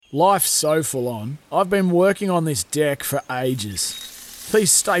Life's so full on. I've been working on this deck for ages. These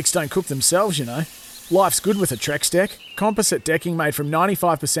steaks don't cook themselves, you know. Life's good with a Trex deck. Composite decking made from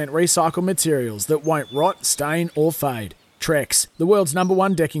 95% recycled materials that won't rot, stain or fade. Trex, the world's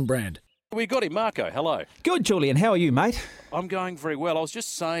 #1 decking brand. We got him, Marco. Hello. Good, Julian. How are you, mate? I'm going very well. I was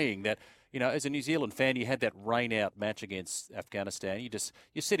just saying that, as a New Zealand fan, you had that rain-out match against Afghanistan.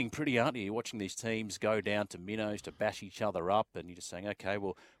 You're sitting pretty, aren't you? You're watching these teams go down to minnows to bash each other up, and you're just saying, okay,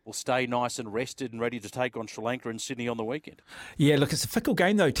 we'll stay nice and rested and ready to take on Sri Lanka and Sydney on the weekend. Yeah, look, it's a fickle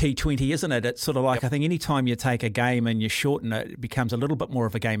game though, T20, isn't it? It's sort of like, I think any time you take a game and you shorten it, it becomes a little bit more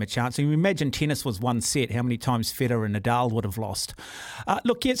of a game of chance. So you imagine tennis was one set, how many times Federer and Nadal would have lost.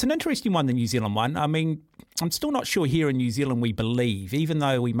 Look, yeah, it's an interesting one, the New Zealand one. I mean, I'm still not sure here in New Zealand we believe, even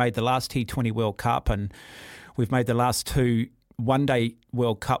though we made the last T20 World Cup and we've made the last 2 one-day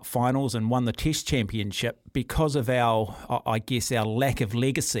World Cup finals and won the Test Championship, because of our lack of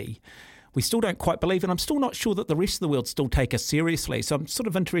legacy, we still don't quite believe, and I'm still not sure that the rest of the world still take us seriously. So I'm sort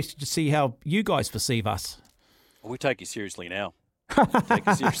of interested to see how you guys perceive us. Well, we take you seriously now. Take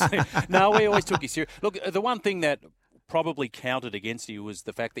you seriously. No, we always took you seriously. Look, the one thing that probably counted against you was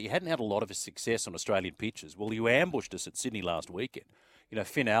the fact that you hadn't had a lot of success on Australian pitches. Well, you ambushed us at Sydney last weekend.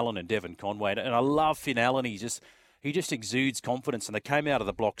 Finn Allen and Devon Conway, and I love Finn Allen. He just exudes confidence, and they came out of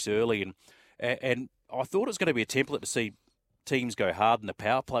the blocks early, and I thought it was going to be a template to see teams go hard in the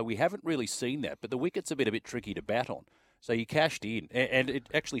power play. We haven't really seen that, but the wickets have been a bit tricky to bat on. So you cashed in, and it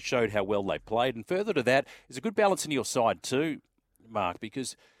actually showed how well they played. And further to that, there's a good balance in your side too, Mark,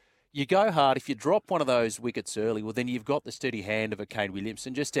 because you go hard. If you drop one of those wickets early, well, then you've got the steady hand of a Kane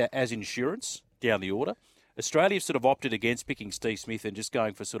Williamson just as insurance down the order. Australia have sort of opted against picking Steve Smith and just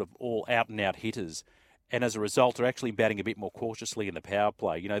going for sort of all out-and-out hitters. And as a result, are actually batting a bit more cautiously in the power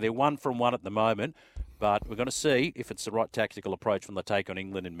play. They're 1 from 1 at the moment, but we're going to see if it's the right tactical approach when they take on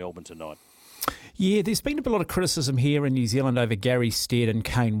England in Melbourne tonight. Yeah, there's been a lot of criticism here in New Zealand over Gary Stead and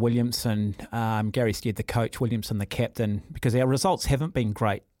Kane Williamson. Gary Stead, the coach, Williamson, the captain, because our results haven't been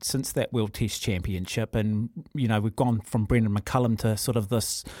great since that World Test Championship. And, we've gone from Brendan McCullum to sort of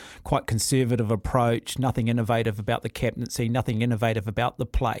this quite conservative approach, nothing innovative about the captaincy, nothing innovative about the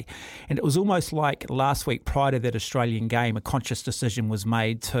play. And it was almost like last week, prior to that Australian game, a conscious decision was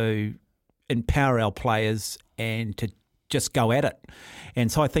made to empower our players and to just go at it. And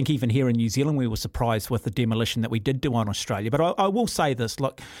so I think even here in New Zealand, we were surprised with the demolition that we did do on Australia. But I will say this,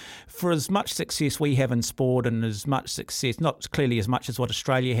 look, for as much success we have in sport and as much success, not clearly as much as what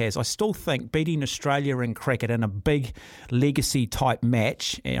Australia has, I still think beating Australia in cricket in a big legacy type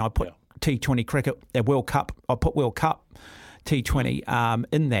match, and I put T20 Cricket, World Cup, I put World Cup T20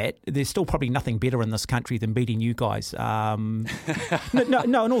 in that, there's still probably nothing better in this country than beating you guys. No,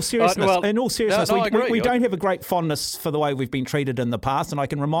 in all seriousness, we don't have a great fondness for the way we've been treated in the past, and I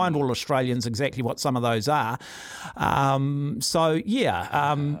can remind all Australians exactly what some of those are.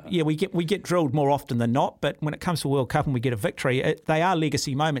 We get drilled more often than not, but when it comes to World Cup and we get a victory, they are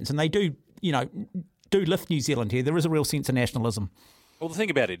legacy moments, and they do lift New Zealand here. There is a real sense of nationalism. Well, the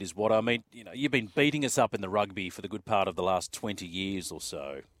thing about it is, you've been beating us up in the rugby for the good part of the last 20 years or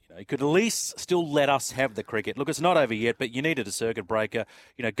so. You could at least still let us have the cricket. Look, it's not over yet, but you needed a circuit breaker.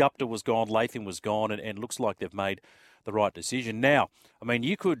 Gupta was gone, Latham was gone, and looks like they've made the right decision. Now,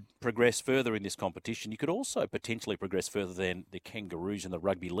 you could progress further in this competition. You could also potentially progress further than the Kangaroos in the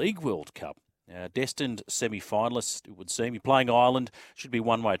Rugby League World Cup. Destined semi-finalists, it would seem. You're playing Ireland, should be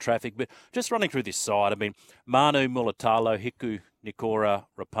one-way traffic. But just running through this side, Manu, Mulatalo, Hiku, Nikora,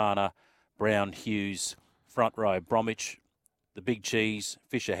 Rapana, Brown, Hughes, front row, Bromwich, the Big Cheese,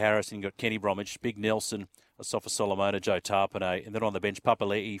 Fisher Harrison, you've got Kenny Bromwich, Big Nelson, Asafa Solomona, Joe Tarpanay, and then on the bench,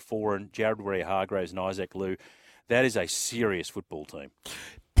 Papali'i, Foran, Jared Warrior-Hargraves and Isaac Liu. That is a serious football team.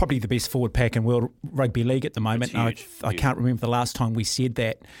 Probably the best forward pack in World Rugby League at the moment. Huge. I can't remember the last time we said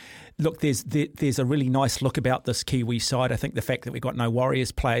that. Look, there's a really nice look about this Kiwi side. I think the fact that we've got no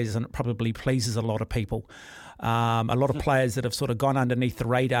Warriors players, and it probably pleases a lot of people. A lot of players that have sort of gone underneath the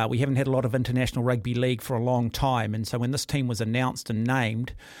radar. We haven't had a lot of international rugby league for a long time. And so when this team was announced and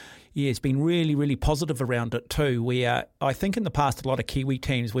named, it's been really, really positive around it too. I think in the past, a lot of Kiwi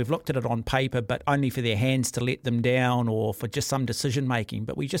teams, we've looked at it on paper, but only for their hands to let them down or for just some decision making.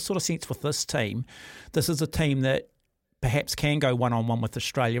 But we just sort of sense with this team, this is a team that perhaps can go one-on-one with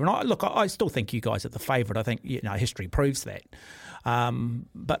Australia. And I still think you guys are the favourite. I think history proves that.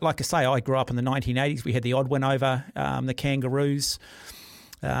 But like I say, I grew up in the 1980s. We had the odd win over the Kangaroos.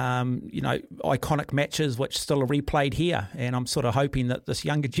 Iconic matches which still are replayed here. And I'm sort of hoping that this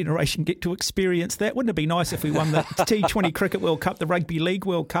younger generation get to experience that. Wouldn't it be nice if we won the T20 Cricket World Cup, the Rugby League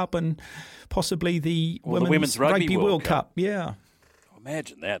World Cup, and possibly the Women's Rugby World Cup? Yeah.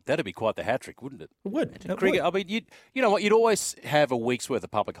 Imagine that. That'd be quite the hat-trick, wouldn't it? It would. It Cricket, would. I mean, you know what? You'd always have a week's worth of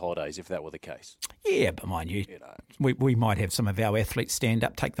public holidays if that were the case. Yeah, but mind you, we might have some of our athletes stand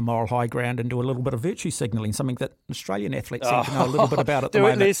up, take the moral high ground and do a little bit of virtue signalling, something that Australian athletes seem to know a little bit about at the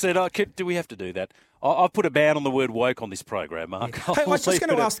moment. Listen, do we have to do that? I've put a ban on the word woke on this program, Mark. Yeah. Hey, I was just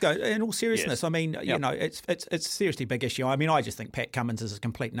going to ask, though, in all seriousness, Yes. I mean, you know, it's a seriously big issue. I mean, I just think Pat Cummins is a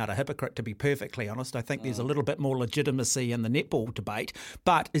complete and utter hypocrite, to be perfectly honest. I think there's a little bit more legitimacy in the netball debate.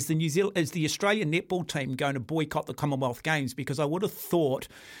 But is the Australian netball team going to boycott the Commonwealth Games? Because I would have thought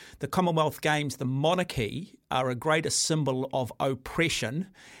the Commonwealth Games, the monarchy, are a greater symbol of oppression.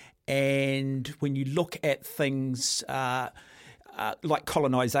 And when you look at things like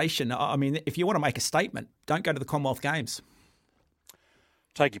colonisation, I mean, if you want to make a statement, don't go to the Commonwealth Games.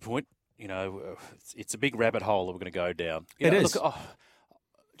 Take your point. You know, it's a big rabbit hole that we're going to go down. It is. Look,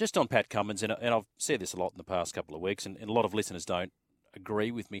 just on Pat Cummins, and I've said this a lot in the past couple of weeks, and a lot of listeners don't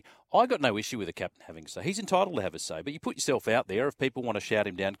agree with me. I got no issue with the captain having a say. He's entitled to have a say, but you put yourself out there. If people want to shout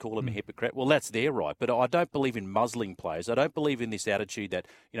him down, call him a hypocrite, well, that's their right. But I don't believe in muzzling players. I don't believe in this attitude that,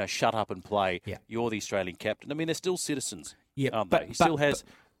 you know, shut up and play. Yeah. You're the Australian captain. I mean, they're still citizens, aren't they? He still has...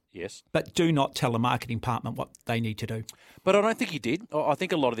 Yes. But do not tell the marketing department what they need to do. But I don't think he did. I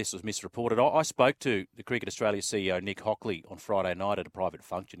think a lot of this was misreported. I spoke to the Cricket Australia CEO, Nick Hockley, on Friday night at a private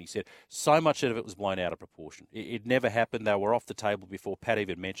function. He said so much of it was blown out of proportion. It never happened. They were off the table before Pat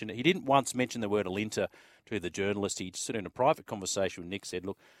even mentioned it. He didn't once mention the word Alinta to the journalist. He just in a private conversation with Nick said,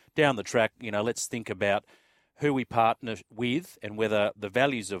 look, down the track, you know, let's think about who we partner with and whether the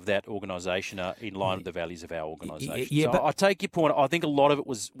values of that organisation are in line with the values of our organisation. Yeah, so I take your point. I think a lot of it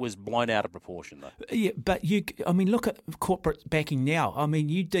was blown out of proportion, though. Yeah, but I mean, look at corporate backing now. I mean,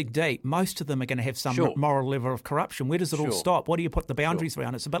 you dig deep. Most of them are going to have some moral level of corruption. Where does it all stop? What do you put the boundaries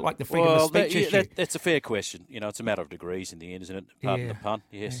around? It's a bit like the freedom of speech issue. That's a fair question. You know, it's a matter of degrees in the end, isn't it? Pardon the pun.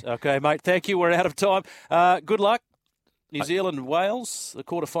 Yes. Yeah. Okay, mate. Thank you. We're out of time. Good luck. New Zealand and Wales, the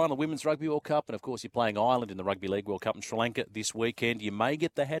quarter-final Women's Rugby World Cup, and of course you're playing Ireland in the Rugby League World Cup in Sri Lanka this weekend. You may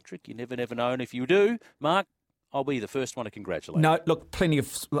get the hat-trick. You never know. And if you do, Mark, I'll be the first one to congratulate you. No, look, plenty of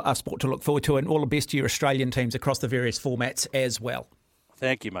sport to look forward to, and all the best to your Australian teams across the various formats as well.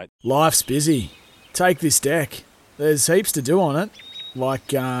 Thank you, mate. Life's busy. Take this deck. There's heaps to do on it,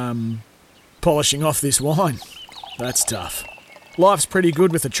 like polishing off this wine. That's tough. Life's pretty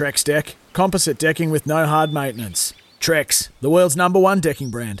good with a Trex deck. Composite decking with no hard maintenance. Trex, the world's #1 decking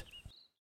brand.